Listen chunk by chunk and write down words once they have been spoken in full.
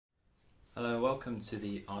Hello, welcome to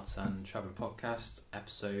the Arts and Travel Podcast,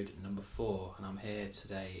 episode number 4, and I'm here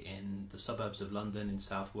today in the suburbs of London in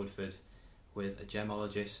South Woodford with a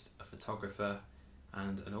gemmologist, a photographer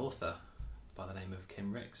and an author by the name of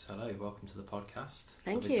Kim Rix. Hello, welcome to the podcast.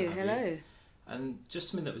 Thank you, hello. You. And just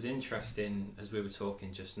something that was interesting as we were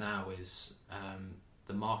talking just now is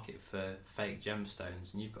the market for fake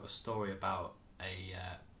gemstones, and you've got a story about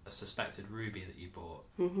a suspected ruby that you bought.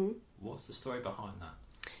 Mm-hmm. What's the story behind that?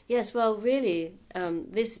 Yes, well, really,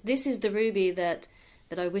 this is the ruby that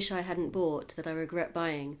I wish I hadn't bought, that I regret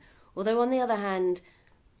buying. Although, on the other hand,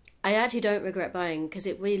 I actually don't regret buying because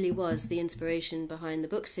it really was the inspiration behind the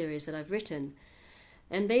book series that I've written.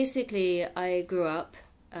 And basically, I grew up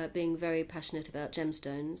being very passionate about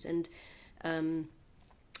gemstones, and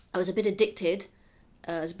I was a bit addicted.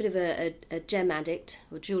 I was a bit of a gem addict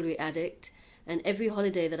or jewellery addict, and every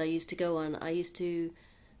holiday that I used to go on, I used to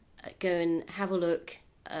go and have a look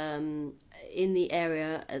in the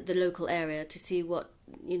area, the local area, to see what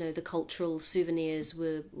the cultural souvenirs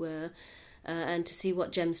were, and to see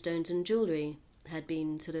what gemstones and jewellery had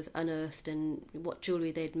been sort of unearthed and what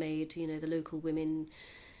jewellery they'd made. The local women.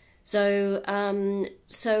 So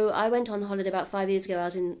I went on holiday about 5 years ago. I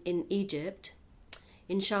was in Egypt,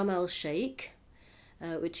 in Sharm el Sheikh,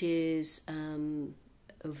 which is a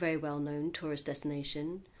very well known tourist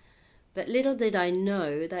destination. But little did I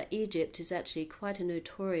know that Egypt is actually quite a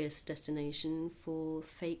notorious destination for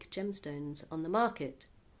fake gemstones on the market.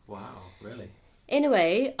 Wow, really?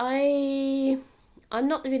 Anyway, I'm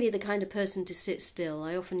not really the kind of person to sit still.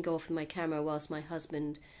 I often go off with my camera whilst my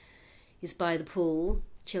husband is by the pool,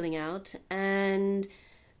 chilling out. And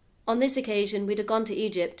on this occasion, we'd have gone to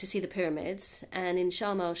Egypt to see the pyramids. And in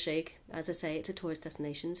Sharm el Sheikh, as I say, it's a tourist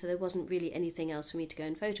destination, so there wasn't really anything else for me to go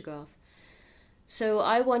and photograph. So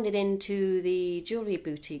I wandered into the jewellery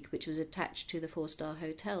boutique, which was attached to the 4-star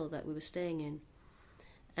hotel that we were staying in.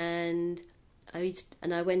 And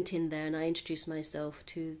I went in there and I introduced myself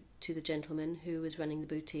to the gentleman who was running the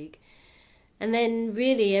boutique. And then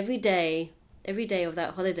really every day of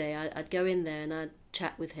that holiday, I'd go in there and I'd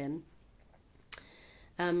chat with him,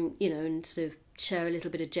 and sort of share a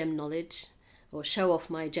little bit of gem knowledge, or show off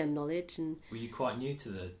my gem knowledge. And were you quite new to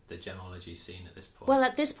the gemology scene at this point? Well,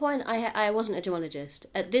 at this point, I wasn't a gemologist.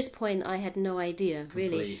 At this point, I had no idea,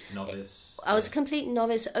 really. Complete novice. I was a complete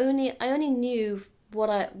novice. I only knew what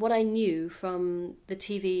I knew from the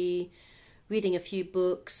TV, reading a few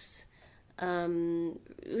books.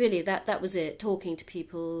 Really, that was it. Talking to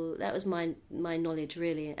people, that was my knowledge,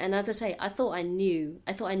 really. And as I say, I thought I knew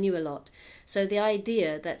a lot. So the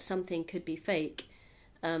idea that something could be fake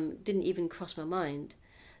didn't even cross my mind.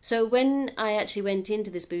 So when I actually went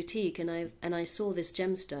into this boutique and I saw this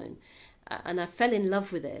gemstone, and I fell in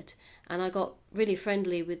love with it, and I got really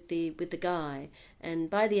friendly with the guy, and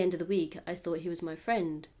by the end of the week I thought he was my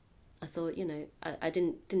friend. I thought, I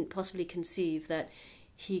didn't possibly conceive that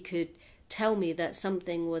he could tell me that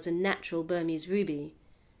something was a natural Burmese ruby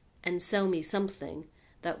and sell me something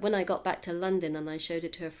that when I got back to London and I showed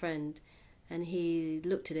it to a friend, and he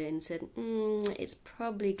looked at it and said, it's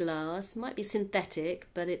probably glass, might be synthetic,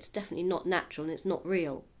 but it's definitely not natural and it's not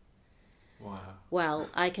real. Wow. Well,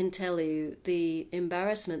 I can tell you the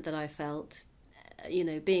embarrassment that I felt, I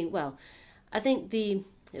think it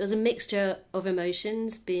was a mixture of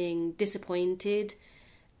emotions, being disappointed,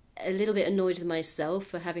 a little bit annoyed with myself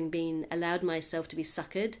for having allowed myself to be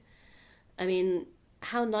suckered. I mean,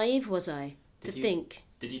 how naive was I to think...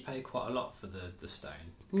 Did you pay quite a lot for the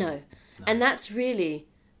stone? No. And that's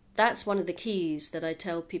one of the keys that I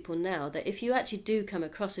tell people now, that if you actually do come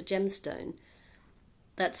across a gemstone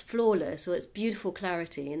that's flawless, or it's beautiful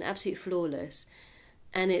clarity and absolutely flawless,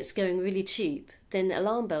 and it's going really cheap, then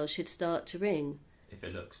alarm bells should start to ring. If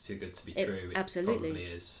it looks too good to be true, it absolutely probably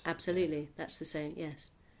is. Absolutely, yeah. That's the saying,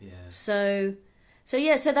 yes. Yeah. So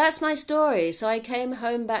that's my story. So I came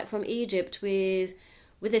home back from Egypt with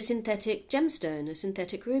a synthetic gemstone, a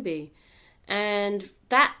synthetic ruby. And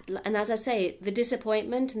as I say, the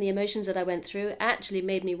disappointment and the emotions that I went through actually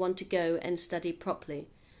made me want to go and study properly.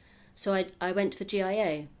 So I went to the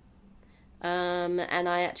GIA, and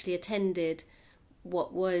I actually attended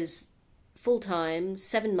what was full-time,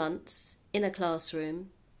 7 months in a classroom,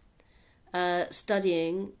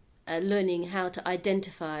 studying, learning how to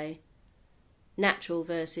identify natural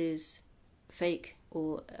versus fake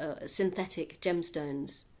or synthetic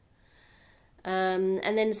gemstones.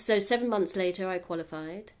 And then, so 7 months later, I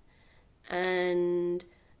qualified, and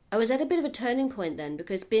I was at a bit of a turning point then,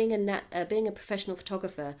 because being a professional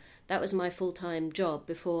photographer, that was my full-time job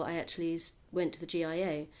before I actually went to the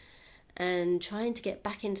GIA, and trying to get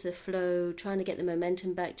back into the flow, trying to get the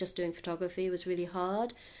momentum back, just doing photography was really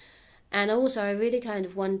hard. And also I really kind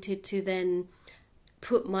of wanted to then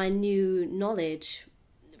put my new knowledge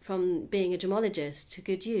from being a gemologist to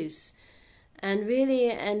good use. And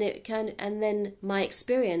really, and then my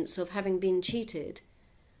experience of having been cheated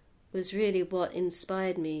was really what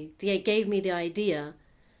inspired me. It gave me the idea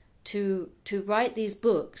to write these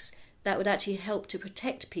books that would actually help to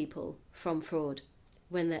protect people from fraud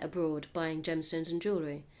when they're abroad buying gemstones and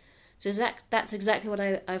jewellery. So that's exactly what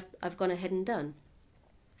I've gone ahead and done.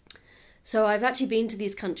 So I've actually been to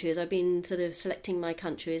these countries. I've been sort of selecting my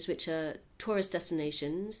countries, which are tourist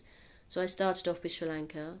destinations. So I started off with Sri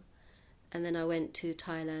Lanka, and then I went to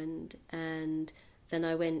Thailand, and then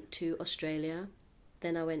I went to Australia,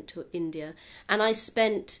 then I went to India. And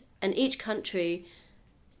each country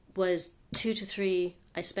was 2 to 3.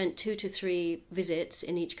 I spent 2 to 3 visits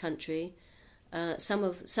in each country. Some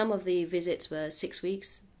of the visits were 6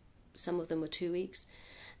 weeks, some of them were 2 weeks.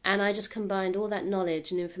 And I just combined all that knowledge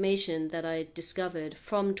and information that I discovered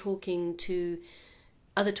from talking to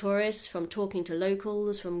other tourists, from talking to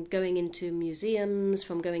locals, from going into museums,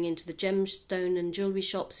 from going into the gemstone and jewellery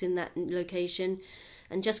shops in that location,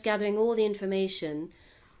 and just gathering all the information,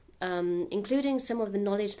 including some of the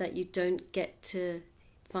knowledge that you don't get to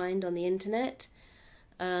find on the internet.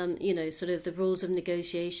 Sort of the rules of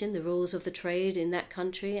negotiation, the rules of the trade in that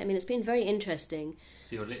country. I mean, it's been very interesting.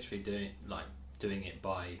 So you're literally doing it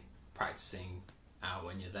by practicing out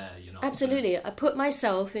when you're there. You're not. Absolutely, I put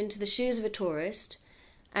myself into the shoes of a tourist,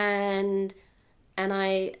 and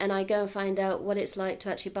I go and find out what it's like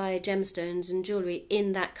to actually buy gemstones and jewellery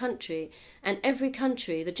in that country. And every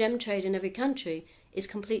country, the gem trade in every country is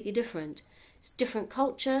completely different. It's different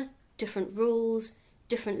culture, different rules,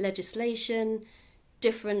 different legislation,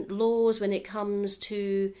 different laws when it comes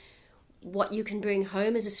to what you can bring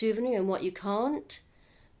home as a souvenir and what you can't.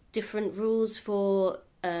 Different rules for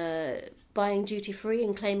buying duty-free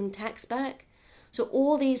and claiming tax back. So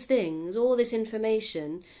all these things, all this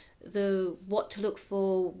information, what to look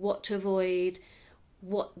for, what to avoid,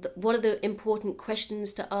 what are the important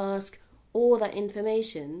questions to ask, all that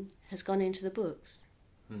information has gone into the books.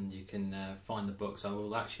 And you can find the books. I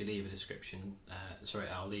will actually leave a description.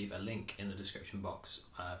 I'll leave a link in the description box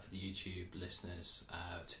for the YouTube listeners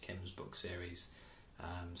to Kim's book series.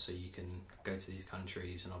 So you can go to these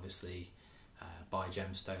countries and obviously buy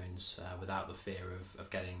gemstones without the fear of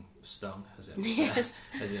getting stung, as it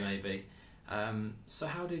may be. So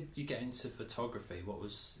how did you get into photography?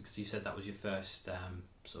 Because you said that was your first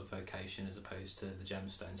sort of vocation as opposed to the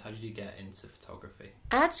gemstones. How did you get into photography?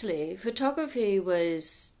 Actually, photography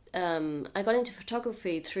was... I got into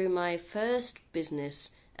photography through my first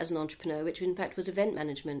business as an entrepreneur, which in fact was event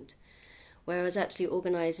management, where I was actually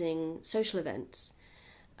organising social events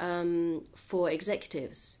for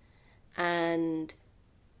executives. And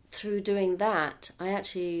through doing that, I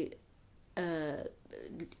actually...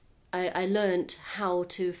 I learned how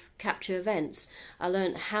to capture events. I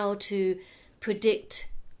learned how to predict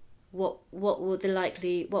what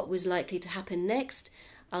was likely to happen next.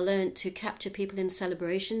 I learned to capture people in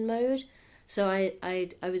celebration mode. So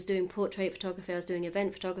I was doing portrait photography, I was doing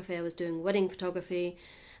event photography, I was doing wedding photography,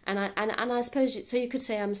 and I suppose so you could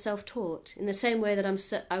say I'm self-taught in the same way that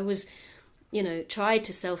I was, tried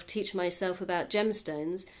to self-teach myself about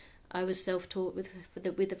gemstones. I was self-taught with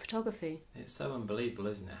the photography. It's so unbelievable,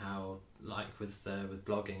 isn't it? How, like with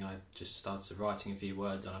blogging, I just started writing a few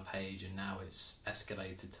words on a page, and now it's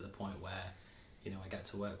escalated to the point where, I get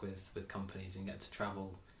to work with companies and get to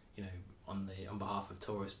travel, on behalf of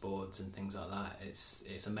tourist boards and things like that.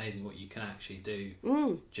 It's amazing what you can actually do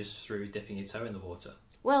just through dipping your toe in the water.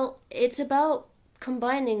 Well, it's about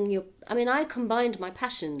combining I combined my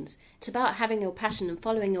passions. It's about having your passion and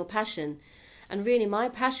following your passion. And really my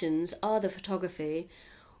passions are the photography,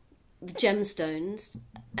 the gemstones,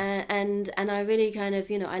 and I really kind of,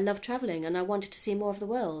 I love travelling and I wanted to see more of the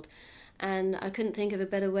world. And I couldn't think of a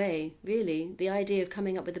better way, really. The idea of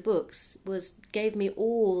coming up with the books gave me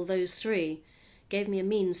all those three, gave me a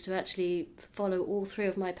means to actually follow all three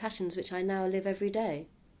of my passions, which I now live every day.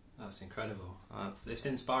 That's incredible. It's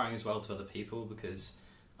inspiring as well to other people, because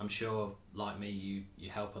I'm sure, like me, you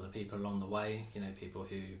help other people along the way, people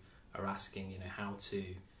who are asking, how to,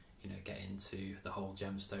 get into the whole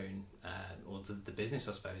gemstone or the business,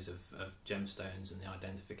 I suppose, of gemstones and the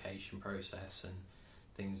identification process and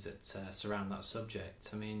things that surround that subject.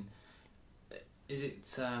 I mean, is it?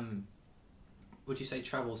 Would you say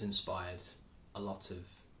travel's inspired a lot of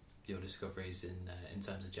your discoveries in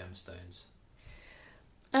terms of gemstones?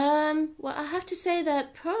 Well, I have to say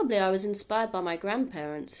that probably I was inspired by my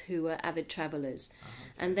grandparents, who were avid travellers,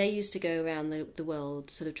 and they used to go around the world,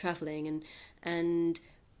 sort of travelling, and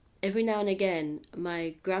every now and again,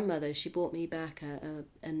 my grandmother, she brought me back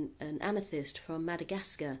an amethyst from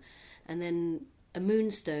Madagascar, and then a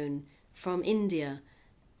moonstone from India,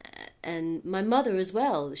 and my mother as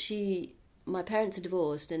well. My parents are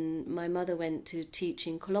divorced, and my mother went to teach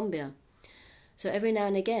in Colombia. So every now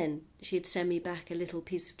and again, she'd send me back a little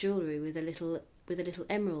piece of jewellery with a little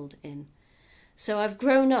emerald in. So I've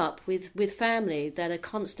grown up with family that are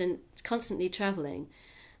constantly travelling,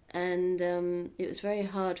 and it was very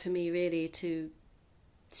hard for me really to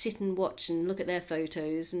sit and watch and look at their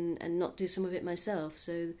photos and not do some of it myself.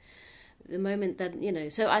 So the moment that,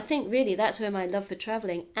 so I think really that's where my love for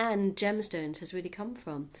travelling and gemstones has really come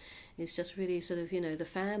from. It's just really sort of, the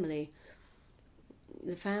family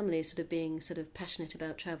sort of being sort of passionate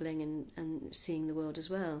about travelling and seeing the world as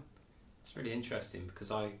well. It's really interesting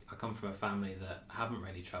because I come from a family that haven't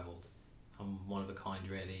really travelled. I'm one of a kind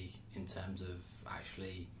really in terms of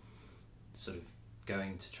actually sort of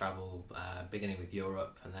going to travel, beginning with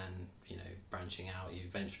Europe and then, branching out. You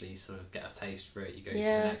eventually sort of get a taste for it. You go to the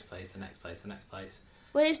next place, the next place, the next place.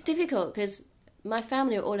 Well, it's difficult because my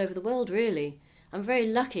family are all over the world really. I'm very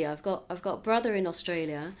lucky. I've got a brother in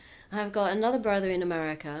Australia. I've got another brother in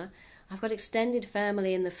America. I've got extended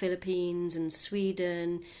family in the Philippines and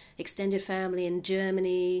Sweden, extended family in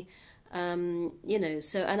Germany, so,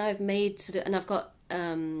 and I've made and I've got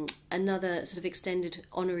another sort of extended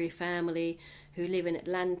honorary family who live in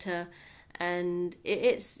Atlanta, and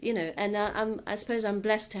it's, and I suppose I'm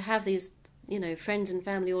blessed to have these, friends and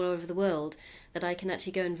family all over the world that I can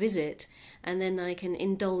actually go and visit, and then I can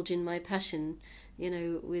indulge in my passion,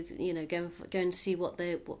 with go and see what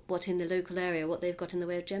in the local area, what they've got in the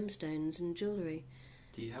way of gemstones and jewellery.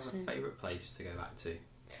 Do you have a favourite place to go back to?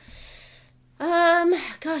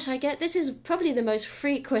 Gosh, this is probably the most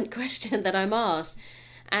frequent question that I'm asked,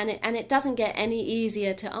 and it doesn't get any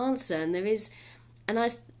easier to answer. And there is, and I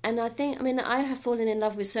think, I have fallen in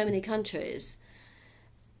love with so many countries.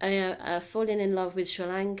 I've fallen in love with Sri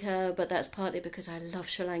Lanka, but that's partly because I love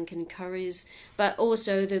Sri Lankan curries, but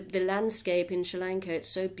also the landscape in Sri Lanka, it's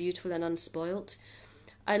so beautiful and unspoilt.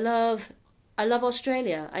 I love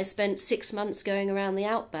Australia. I spent 6 months going around the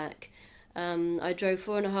outback. I drove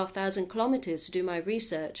 4,500 kilometres to do my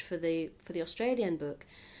research for the Australian book,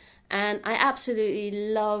 and I absolutely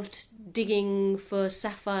loved digging for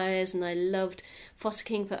sapphires, and I loved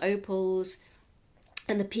fossicking for opals,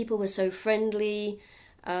 and the people were so friendly.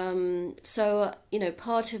 So,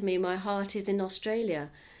 part of me, my heart is in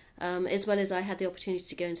Australia, as well as I had the opportunity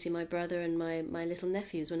to go and see my brother and my little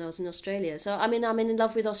nephews when I was in Australia. So, I'm in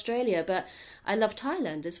love with Australia, but I love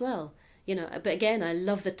Thailand as well. But again, I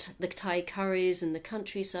love the Thai curries, and the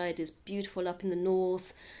countryside is beautiful up in the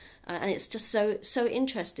north, and it's just so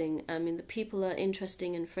interesting. The people are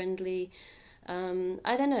interesting and friendly.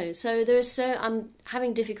 I don't know. So I'm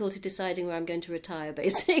having difficulty deciding where I'm going to retire,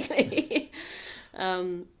 basically.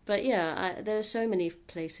 But yeah, there are so many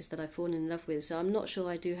places that I've fallen in love with, so I'm not sure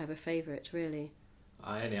I do have a favourite, really.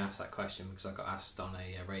 I only asked that question because I got asked on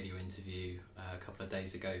a radio interview a couple of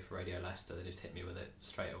days ago for Radio Leicester. They just hit me with it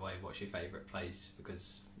straight away. What's your favourite place?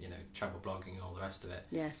 Because, travel blogging and all the rest of it.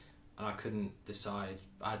 Yes. And I couldn't decide.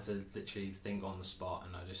 I had to literally think on the spot,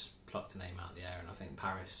 and I just plucked a name out of the air, and I think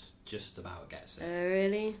Paris just about gets it. Oh,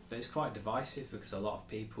 really? But it's quite divisive because a lot of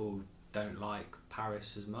people don't like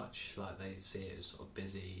Paris as much. Like, they see it as sort of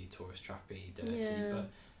busy, tourist trappy, dirty. Yeah. But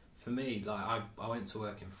for me, like, I went to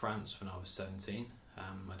work in France when I was 17.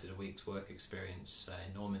 I did a week's work experience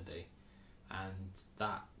in Normandy, and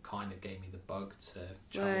that kind of gave me the bug to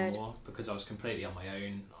travel more because I was completely on my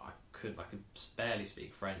own. I could barely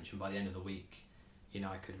speak French, and by the end of the week,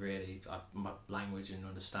 I could really, my language and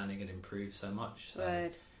understanding had improved so much. So,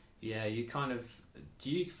 yeah, you kind of, do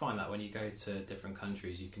you find that when you go to different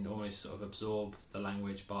countries, you can almost sort of absorb the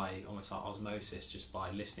language by almost like osmosis, just by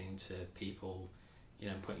listening to people,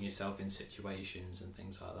 putting yourself in situations and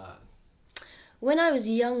things like that? When I was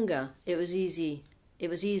younger, it was easy. It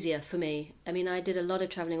was easier for me. I did a lot of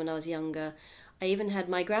travelling when I was younger. I even had,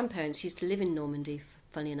 my grandparents used to live in Normandy,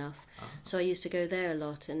 funny enough. Oh. So I used to go there a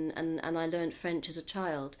lot, and I learnt French as a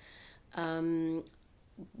child.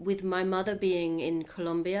 With my mother being in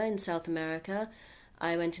Colombia, in South America,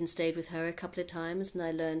 I went and stayed with her a couple of times, and I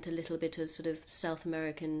learnt a little bit of sort of South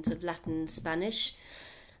American, sort of Latin Spanish.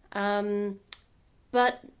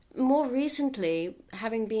 But more recently,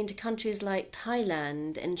 having been to countries like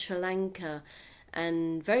Thailand and Sri Lanka,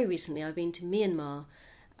 and very recently I've been to Myanmar,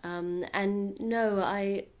 and no,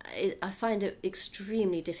 I find it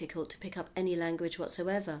extremely difficult to pick up any language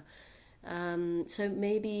whatsoever. So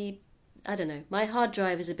maybe I don't know. My hard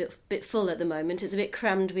drive is a bit full at the moment. It's a bit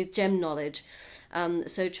crammed with gem knowledge.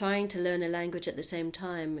 So trying to learn a language at the same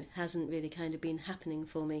time hasn't really kind of been happening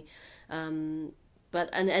for me. But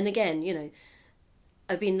again, you know,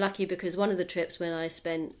 I've been lucky because one of the trips when I've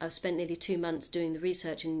spent nearly 2 months doing the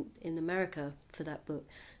research in America for that book.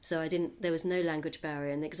 So there was no language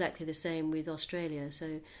barrier, and exactly the same with Australia.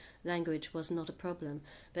 So language was not a problem.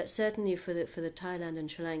 But certainly for the Thailand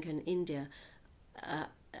and Sri Lanka and India,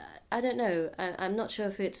 I don't know. I'm not sure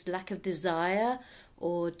if it's lack of desire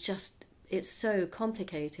or just it's so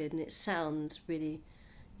complicated and it sounds really,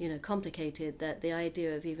 you know, complicated that the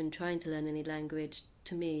idea of even trying to learn any language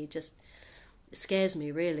to me just scares me,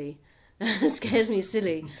 really. Scares me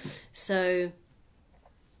silly. So,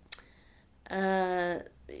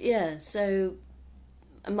 so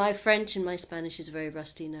my French and my Spanish is very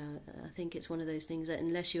rusty now. I think it's one of those things that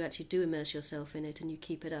unless you actually do immerse yourself in it and you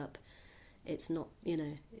keep it up, it's not, you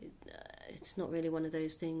know, it's not really one of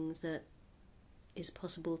those things that is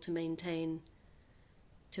possible to maintain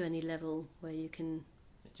to any level where you can.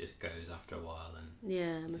 It just goes after a while, and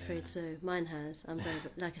yeah, I'm afraid so. Mine has. I'm very,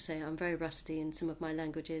 like I say, I'm very rusty in some of my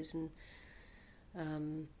languages, and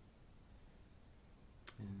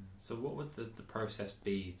So what would the process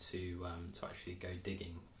be to actually go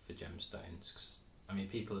digging for gemstones? 'Cause, I mean,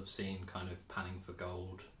 people have seen kind of panning for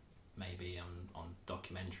gold, maybe on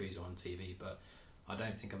documentaries or on TV, but I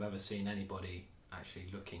don't think I've ever seen anybody actually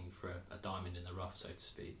looking for a diamond in the rough, so to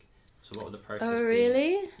speak. So what would the process be? Oh,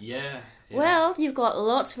 really? Yeah. Well, you've got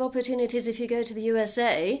lots of opportunities if you go to the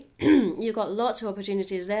USA. You've got lots of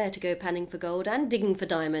opportunities there to go panning for gold and digging for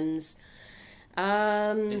diamonds.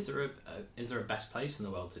 Is there a best place in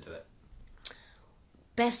the world to do it?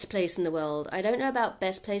 Best place in the world. I don't know about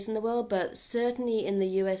best place in the world, but certainly in the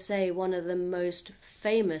USA, one of the most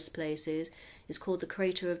famous places is called the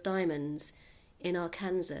Crater of Diamonds in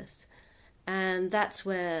Arkansas. And that's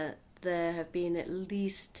where there have been at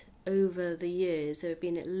least, over the years, there have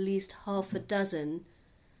been at least half a dozen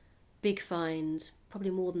big finds, probably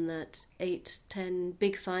more than that, 8, 10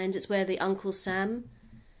 big finds. It's where the Uncle Sam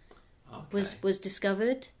was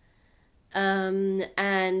discovered.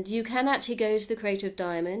 And you can actually go to the Crater of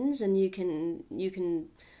Diamonds and you can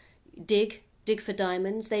dig for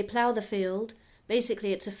diamonds. They plough the field.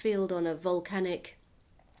 Basically, it's a field on a volcanic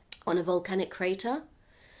crater,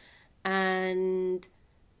 and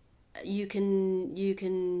you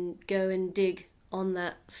can go and dig on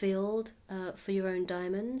that field for your own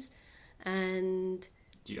diamonds. And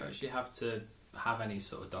do you actually have to have any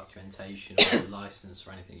sort of documentation or license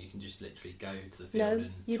or anything? You can just literally go to the field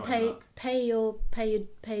and you try pay your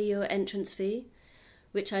entrance fee,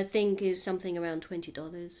 which I think is something around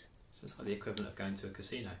 $20. So it's like the equivalent of going to a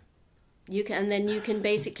casino. And then you can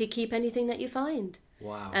basically keep anything that you find.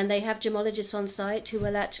 Wow. And they have gemmologists on site who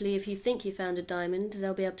will actually, if you think you found a diamond,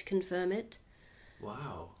 they'll be able to confirm it.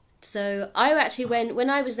 Wow. So I actually when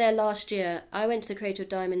I was there last year, I went to the Crater of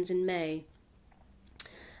Diamonds in May,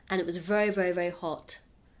 and it was very, very, very hot.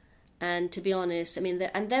 And to be honest, I mean,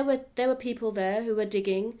 there were people there who were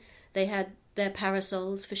digging. They had their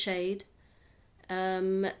parasols for shade,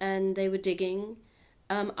 and they were digging.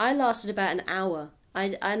 I lasted about an hour.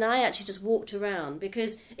 I actually just walked around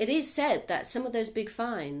because it is said that some of those big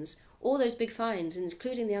finds, all those big finds,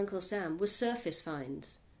 including the Uncle Sam, were surface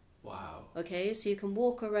finds. Wow. Okay, so you can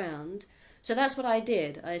walk around. So that's what I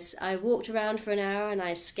did. I walked around for an hour and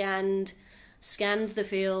I scanned the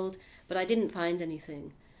field, but I didn't find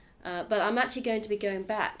anything. But I'm actually going to be going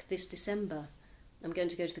back this December. I'm going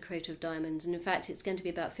to go to the Crater of Diamonds, and in fact it's going to be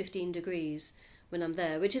about 15 degrees when I'm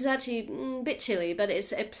there, which is actually a bit chilly, but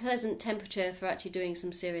it's a pleasant temperature for actually doing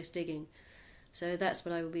some serious digging. So that's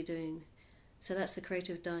what I will be doing. So that's the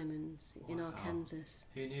Crater of Diamonds in Arkansas.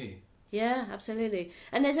 Who knew? Yeah, absolutely.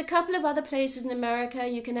 And there's a couple of other places in America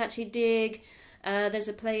you can actually dig. There's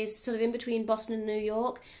a place sort of in between Boston and New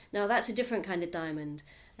York. Now that's a different kind of diamond,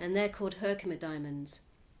 and they're called Herkimer diamonds.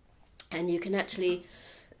 And you can actually,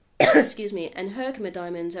 excuse me, and Herkimer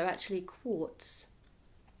diamonds are actually quartz.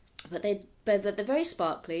 But they're very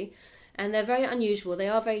sparkly, and they're very unusual. They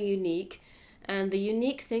are very unique, and the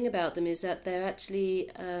unique thing about them is that they're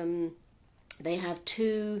actually they have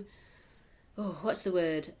two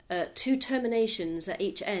terminations at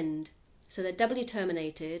each end. So they're doubly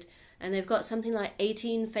terminated, and they've got something like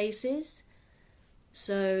 18 faces.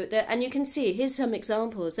 So and you can see, here's some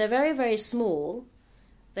examples. They're very, very small.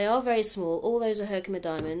 They are very small. All those are Herkimer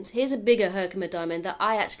diamonds. Here's a bigger Herkimer diamond that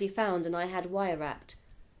I actually found, and I had wire wrapped.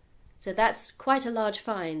 So that's quite a large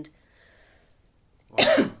find.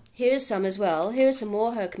 Wow. Here's some as well. Here are some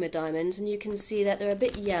more Herkimer diamonds, and you can see that they're a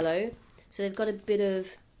bit yellow. So they've got a bit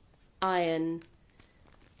of iron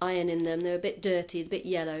iron in them. They're a bit dirty, a bit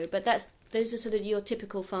yellow, but those are sort of your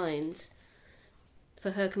typical finds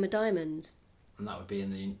for Herkimer diamonds. And that would be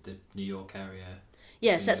in the New York area.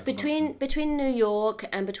 Yes, that's between New York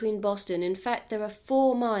and between Boston. In fact, there are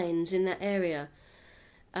 4 mines in that area.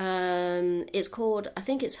 It's called, I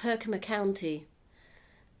think it's Herkimer County.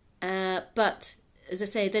 But as I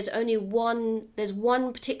say, there's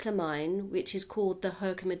one particular mine which is called the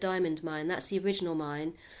Herkimer Diamond Mine. That's the original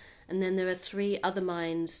mine, and then there are 3 other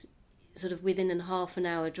mines, sort of within a half an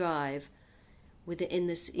hour drive, in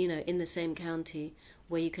the same county,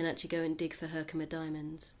 where you can actually go and dig for Herkimer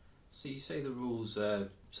diamonds. So you say the rules are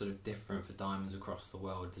sort of different for diamonds across the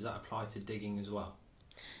world. Does that apply to digging as well?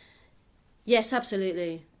 Yes,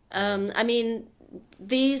 absolutely. I mean,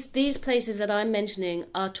 these places that I'm mentioning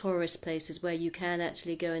are tourist places where you can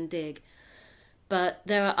actually go and dig. But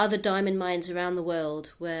there are other diamond mines around the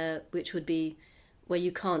world where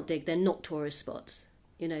you can't dig. They're not tourist spots.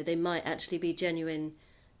 They might actually be genuine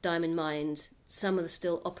diamond mines. Some are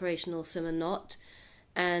still operational, some are not.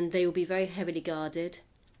 And they will be very heavily guarded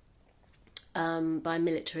by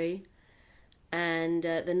military. And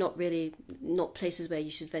they're not places where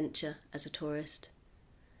you should venture as a tourist.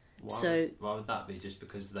 Why would that be? Just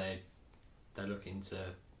because they're looking to...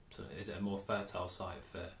 Is it a more fertile site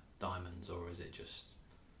for diamonds, or is it just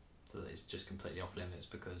that it's just completely off limits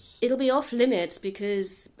because... It'll be off limits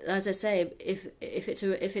because, as I say, if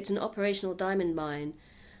it's an operational diamond mine,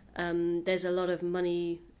 there's a lot of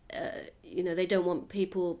money. They don't want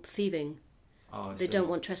people thieving. Oh, they don't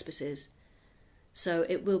want trespassers. So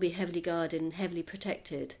it will be heavily guarded and heavily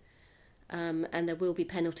protected, and there will be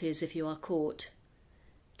penalties if you are caught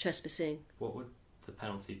trespassing. What would the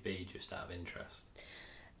penalty be, just out of interest?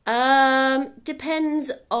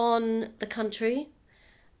 Depends on the country.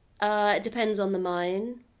 It depends on the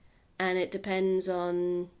mine, and it depends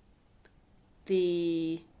on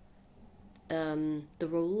the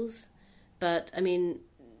rules. But I mean,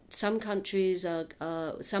 some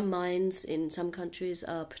mines in some countries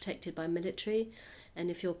are protected by military, and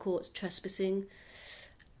if you're caught trespassing,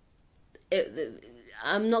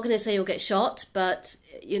 I'm not going to say you'll get shot, but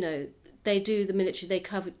they do. The military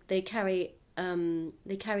they carry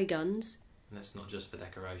guns. And that's not just for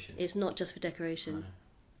decoration. It's not just for decoration.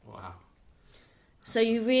 No. Wow. So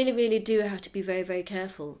you really, really do have to be very, very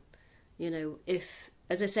careful. If,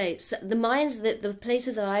 as I say, the mines, the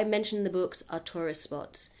places that I mentioned in the books are tourist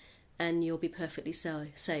spots, and you'll be perfectly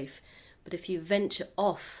safe. But if you venture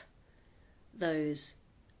off the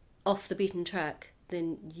beaten track,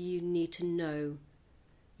 then you need to know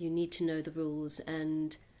the rules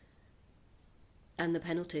and the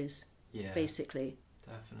penalties. Yeah, basically.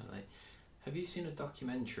 Definitely. Have you seen a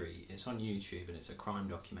documentary? It's on YouTube and it's a crime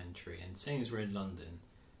documentary. And seeing as we're in London,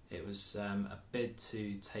 it was a bid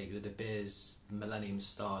to take the De Beers Millennium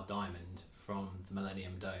Star diamond from the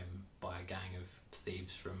Millennium Dome by a gang of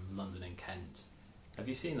thieves from London and Kent. Have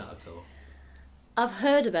you seen that at all? I've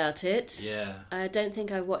heard about it. Yeah. I don't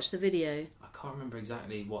think I watched the video. I can't remember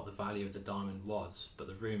exactly what the value of the diamond was, but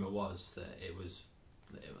the rumour was that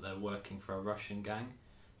they're working for a Russian gang.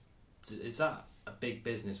 Is that a big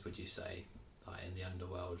business, would you say, like in the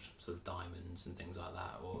underworld, sort of diamonds and things like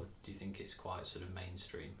that, or do you think it's quite sort of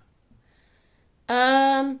mainstream?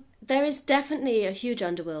 There is definitely a huge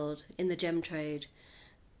underworld in the gem trade,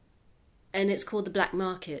 and it's called the black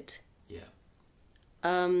market. Yeah.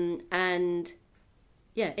 And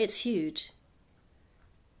yeah, it's huge.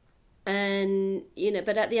 And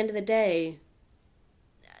but at the end of the day,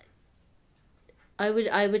 I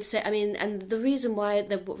would say, I mean, and the reason why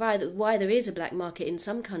there is a black market in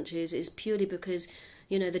some countries is purely because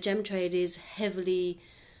the gem trade is heavily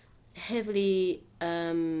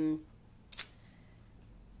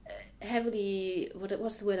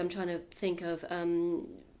what's the word I'm trying to think of,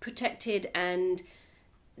 protected and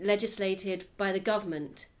legislated by the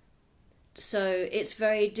government. So it's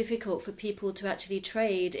very difficult for people to actually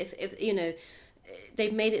trade if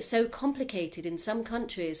they've made it so complicated in some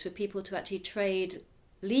countries for people to actually trade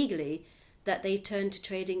legally that they turn to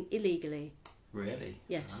trading illegally. Really?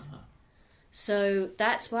 Yes. Ah. So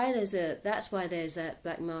that's why there's that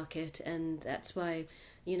black market, and that's why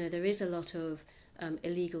there is a lot of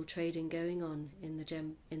illegal trading going on in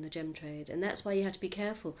the gem trade, and that's why you have to be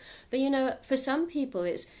careful. But for some people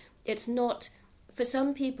it's not. For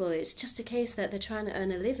some people it's just a case that they're trying to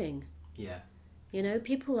earn a living. Yeah.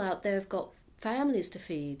 People out there have got families to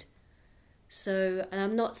feed. So, and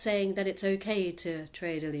I'm not saying that it's okay to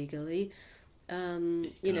trade illegally.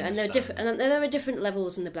 And there are different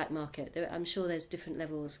levels in the black market. I'm sure there's different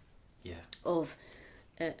levels. Yeah. Of,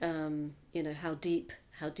 how deep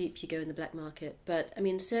you go in the black market. But I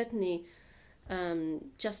mean, certainly,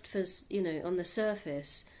 just for, on the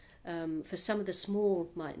surface, for some of the small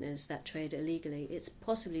miners that trade illegally, it's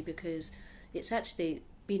possibly because it's actually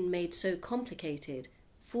been made so complicated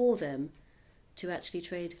for them to actually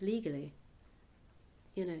trade legally.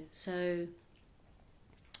 So,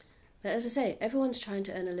 but as I say, everyone's trying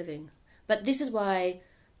to earn a living. But this is why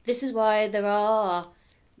there are,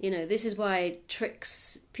 this is why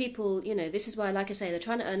tricks, people, this is why, like I say, they're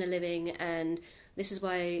trying to earn a living, and this is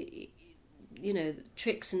why,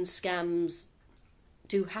 tricks and scams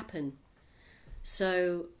do happen.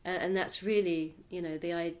 So, and that's really,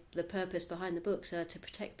 the purpose behind the books are to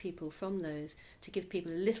protect people from those, to give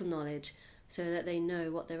people a little knowledge so that they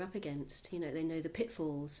know what they're up against, they know the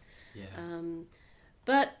pitfalls. Yeah.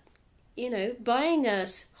 But, buying a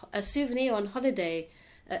souvenir on holiday,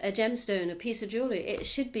 a gemstone, a piece of jewellery, it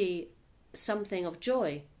should be something of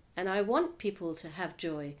joy. And I want people to have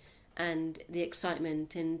joy and the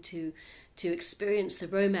excitement, and to experience the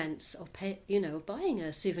romance of buying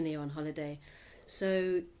a souvenir on holiday.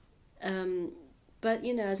 So, but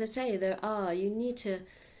as I say, you need to,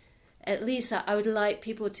 at least I would like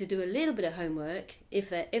people to do a little bit of homework if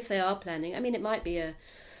they are planning. I mean, it might be a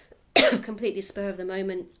completely spur of the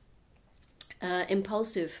moment,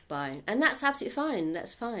 impulsive buy, and that's absolutely fine.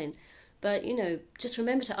 That's fine, but just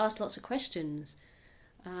remember to ask lots of questions.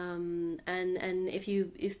 And if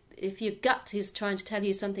your gut is trying to tell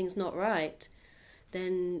you something's not right,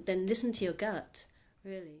 then listen to your gut,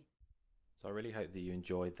 really. So I really hope that you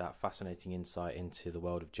enjoyed that fascinating insight into the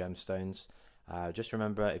world of gemstones. Just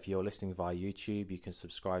remember, if you're listening via YouTube, you can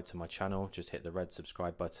subscribe to my channel. Just hit the red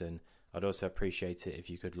subscribe button. I'd also appreciate it if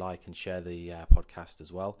you could like and share the podcast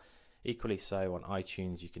as well. Equally so, on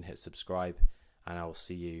iTunes, you can hit subscribe, and I will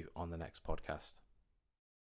see you on the next podcast.